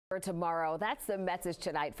Tomorrow. That's the message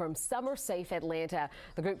tonight from Summer Safe Atlanta.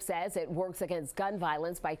 The group says it works against gun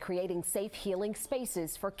violence by creating safe healing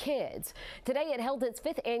spaces for kids. Today it held its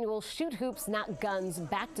 5th annual Shoot Hoops Not Guns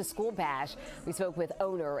Back to School Bash. We spoke with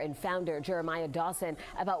owner and founder Jeremiah Dawson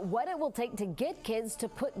about what it will take to get kids to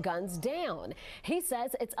put guns down. He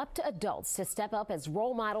says it's up to adults to step up as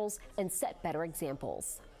role models and set better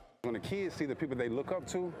examples. When the kids see the people they look up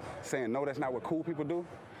to saying, no, that's not what cool people do,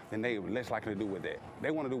 then they less likely to do with that.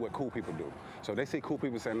 They want to do what cool people do. So they see cool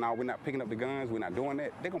people saying, no, we're not picking up the guns, we're not doing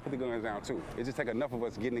that, they're going to put the guns down too. It just takes enough of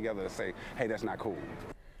us getting together to say, hey, that's not cool.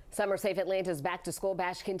 Summer Safe Atlanta's Back to School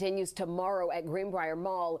Bash continues tomorrow at Greenbrier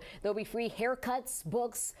Mall. There'll be free haircuts,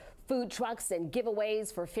 books, food trucks, and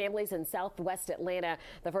giveaways for families in Southwest Atlanta.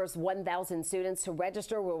 The first 1,000 students to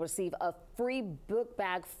register will receive a free book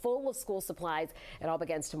bag full of school supplies. It all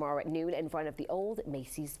begins tomorrow at noon in front of the old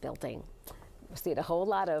Macy's building. We're seeing a whole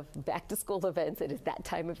lot of back-to-school events. It is that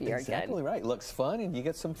time of year again. Exactly right. Looks fun, and you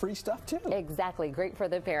get some free stuff, too. Exactly. Great for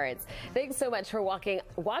the parents. Thanks so much for watching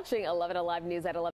 11 Alive News at 11.